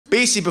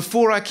Basically,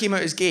 before I came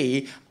out as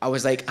gay, I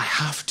was like, I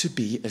have to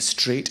be as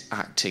straight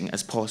acting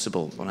as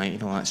possible, right? You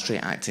know, that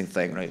straight acting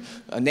thing, right?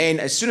 And then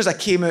as soon as I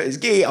came out as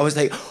gay, I was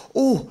like,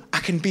 oh, I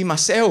can be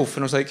myself.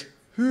 And I was like,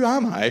 who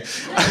am I?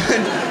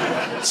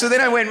 And so then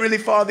I went really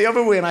far the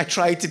other way and I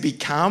tried to be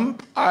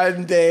camp.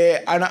 And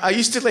I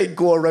used to like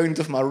go around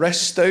with my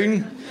wrists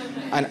down.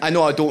 And I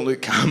know I don't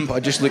look camp, I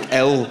just look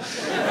ill.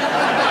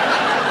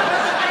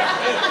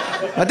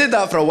 I did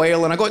that for a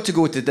while and I got to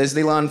go to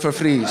Disneyland for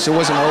free, so it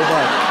wasn't all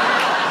bad.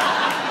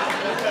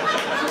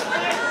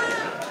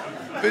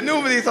 But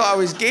nobody thought I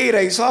was gay,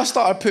 right? So I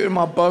started putting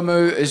my bum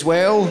out as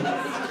well.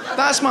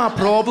 That's my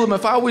problem.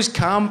 If I was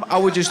camp, I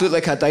would just look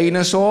like a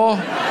dinosaur.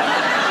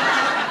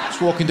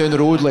 Just walking down the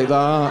road like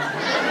that.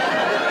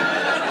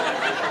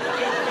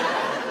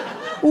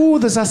 Oh,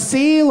 there's a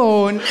sail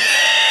on.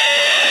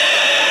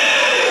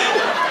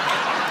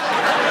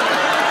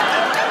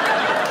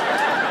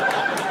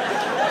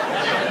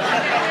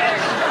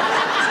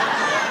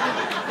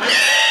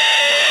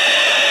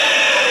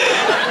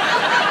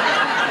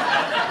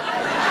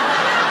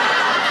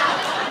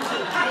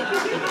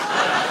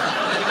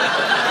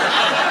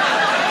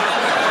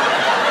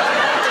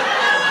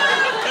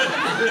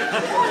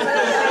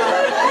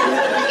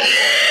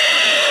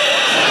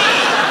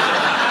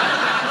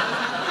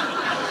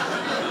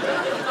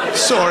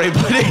 Sorry,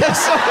 buddy.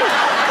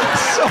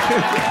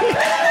 Sorry.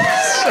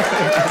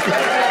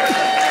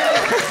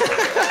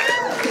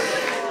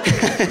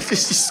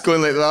 Just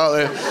going like that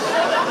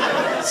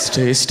there.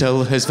 Stay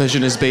still. His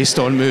vision is based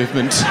on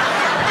movement.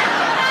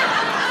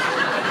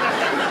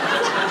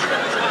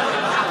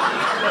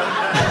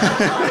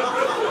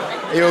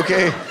 Are you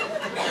okay?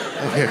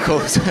 Okay, cool.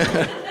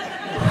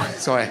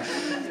 Sorry.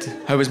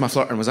 How was my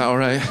flirting? Was that all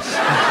right?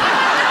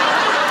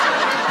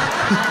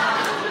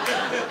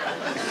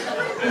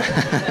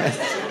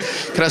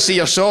 Can I see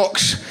your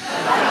socks?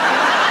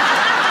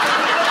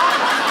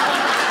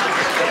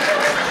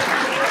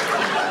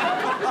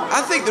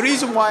 I think the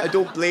reason why I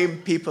don't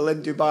blame people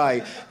in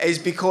Dubai is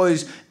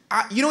because,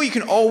 you know, you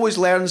can always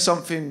learn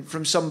something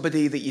from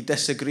somebody that you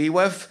disagree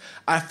with.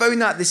 I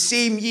found that the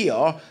same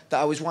year that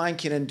I was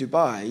wanking in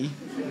Dubai,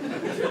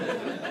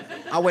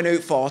 I went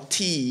out for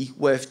tea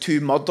with two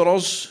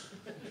murderers.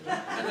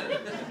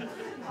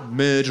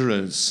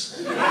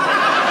 Murderers.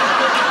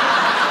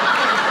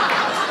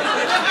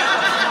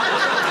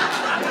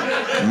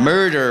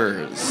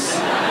 Murders.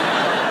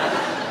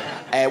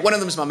 One of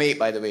them's my mate,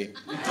 by the way.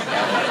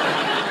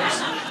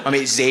 My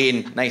mate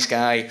Zane, nice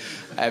guy.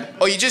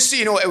 You just so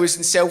you know, it was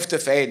in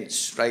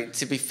self-defence, right?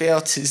 To be fair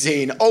to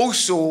Zane.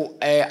 Also,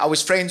 I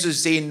was friends with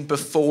Zane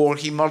before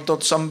he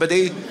murdered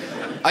somebody.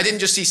 I didn't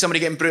just see somebody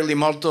getting brutally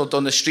murdered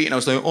on the street and I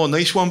was like, oh,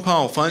 nice one,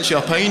 pal, fancy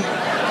a pint?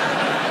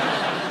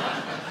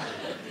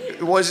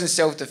 It was in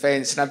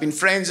self-defence, and I've been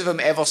friends with him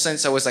ever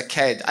since I was a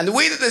kid. And the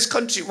way that this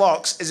country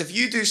works is if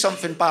you do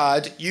something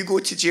bad, you go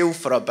to jail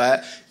for a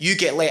bit, you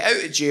get let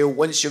out of jail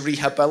once you're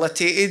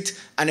rehabilitated,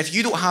 and if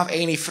you don't have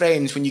any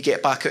friends when you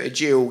get back out of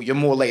jail, you're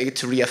more likely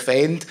to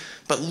re-offend.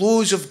 But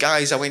loads of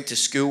guys I went to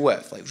school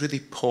with, like really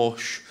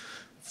posh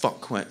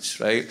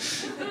fuckwits, right?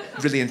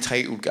 Really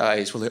entitled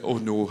guys were like, oh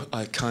no,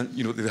 I can't,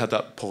 you know, they had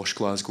that posh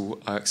Glasgow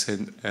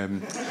accent.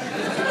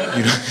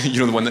 You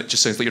know the one that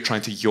just sounds like you're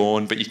trying to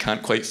yawn, but you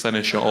can't quite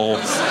finish it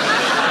off.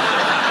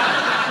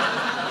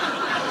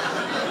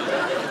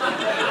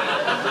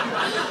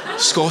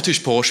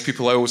 Scottish posh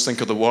people I always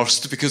think are the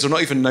worst because they're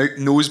not even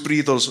nose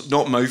breathers,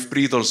 not mouth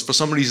breathers. For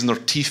some reason, they're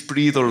teeth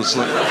breathers.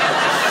 Like...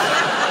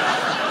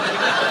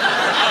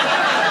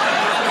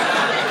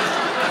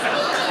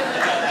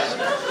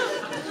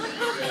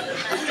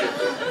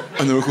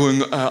 And they were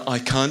going, I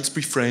can't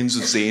be friends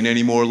with Zane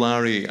anymore,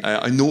 Larry.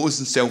 I know it was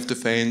in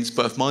self-defence,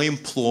 but if my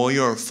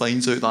employer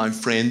finds out that I'm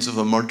friends with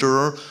a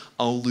murderer,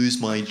 I'll lose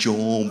my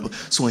job.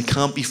 So I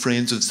can't be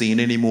friends with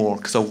Zane anymore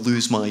because I'll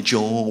lose my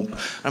job.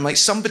 And I'm like,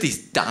 somebody's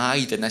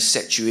died in this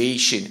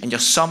situation and you're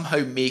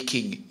somehow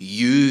making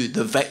you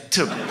the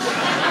victim.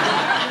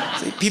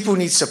 Like, people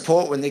need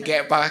support when they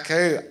get back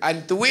out.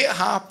 And the way it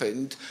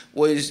happened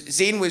was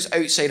Zane was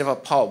outside of a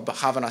pub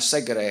having a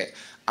cigarette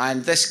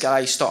and this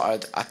guy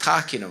started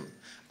attacking him.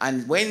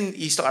 And when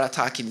he started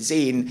attacking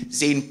Zane,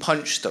 Zane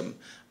punched him.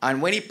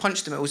 And when he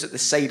punched him, it was at the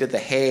side of the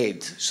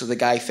head, so the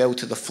guy fell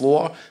to the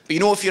floor. But you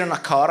know, if you're in a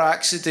car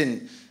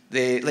accident,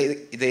 the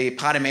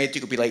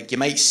paramedic will be like, you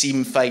might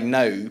seem fine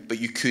now, but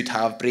you could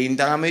have brain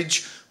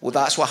damage. Well,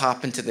 that's what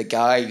happened to the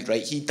guy,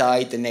 right? He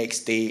died the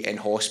next day in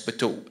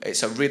hospital.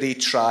 It's a really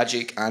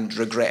tragic and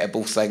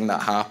regrettable thing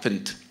that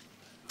happened.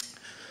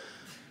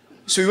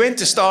 So we went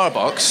to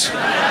Starbucks.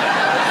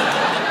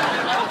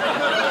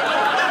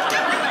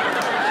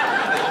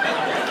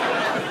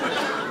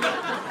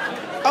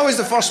 I was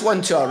the first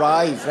one to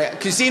arrive, right?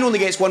 Because Zane only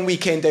gets one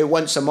weekend out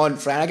once a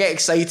month, right? And I get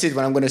excited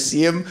when I'm going to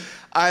see him.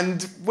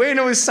 And when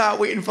I was sat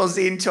waiting for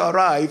Zane to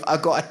arrive, I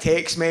got a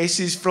text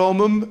message from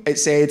him. It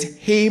said,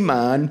 hey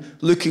man,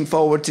 looking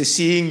forward to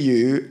seeing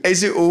you.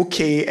 Is it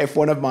okay if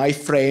one of my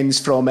friends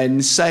from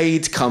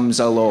inside comes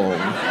along?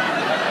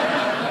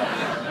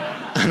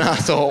 And I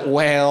thought,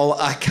 well,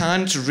 I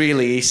can't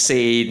really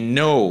say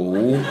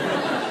no,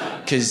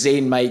 because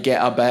Zane might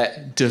get a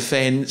bit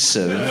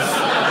defensive.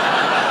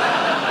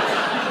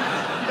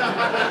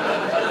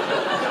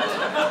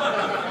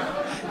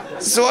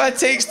 So I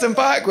text him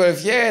back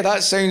with, yeah,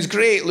 that sounds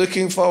great,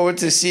 looking forward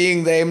to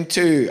seeing them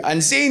too.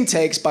 And Zane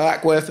texts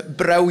back with,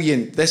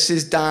 brilliant, this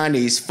is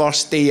Danny's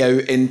first day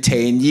out in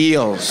 10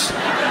 years.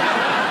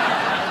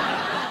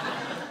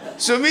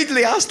 So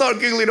immediately I start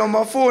Googling on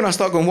my phone, I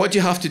start going, what do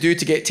you have to do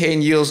to get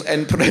 10 years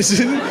in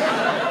prison?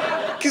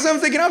 Because I'm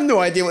thinking, I have no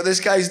idea what this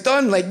guy's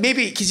done. Like,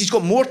 maybe, because he's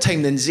got more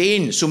time than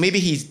Zane, so maybe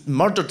he's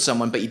murdered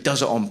someone, but he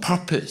does it on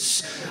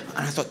purpose. And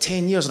I thought,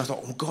 10 years, and I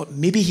thought, oh God,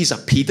 maybe he's a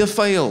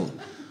paedophile.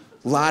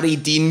 Larry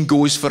Dean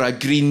goes for a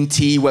green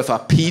tea with a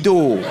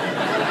pedo.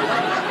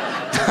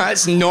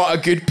 That's not a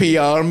good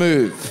PR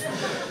move.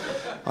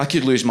 I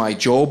could lose my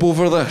job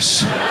over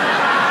this.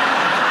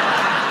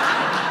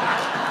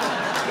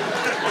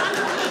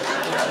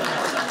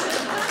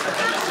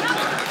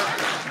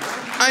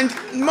 And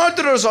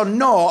murderers or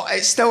not,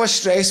 it's still a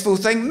stressful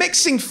thing.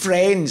 Mixing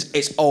friends,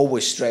 it's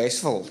always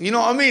stressful. You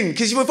know what I mean?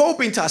 Because we've all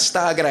been to a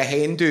stag or a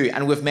hen do,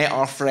 and we've met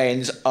our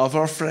friends'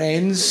 other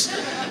friends.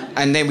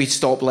 And then we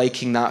stop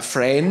liking that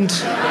friend.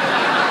 It's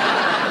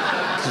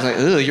like,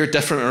 oh, you're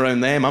different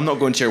around them. I'm not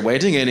going to your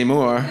wedding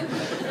anymore.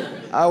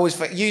 I always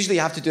usually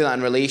you have to do that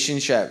in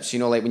relationships, you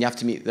know, like when you have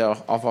to meet their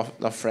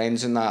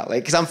friends and that.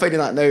 Like, because I'm finding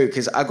that now,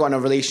 because I got in a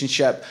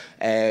relationship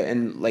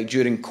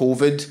during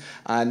COVID,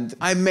 and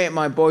I met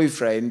my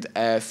boyfriend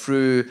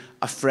through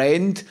a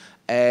friend,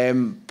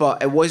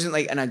 but it wasn't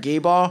like in a gay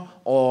bar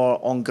or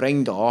on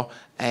Grindr.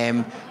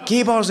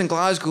 Gay bars in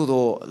Glasgow,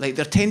 though, like,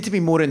 they tend to be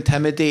more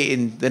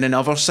intimidating than in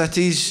other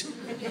cities.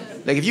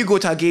 Like, if you go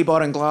to a gay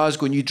bar in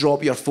Glasgow and you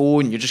drop your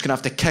phone, you're just going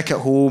to have to kick it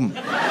home.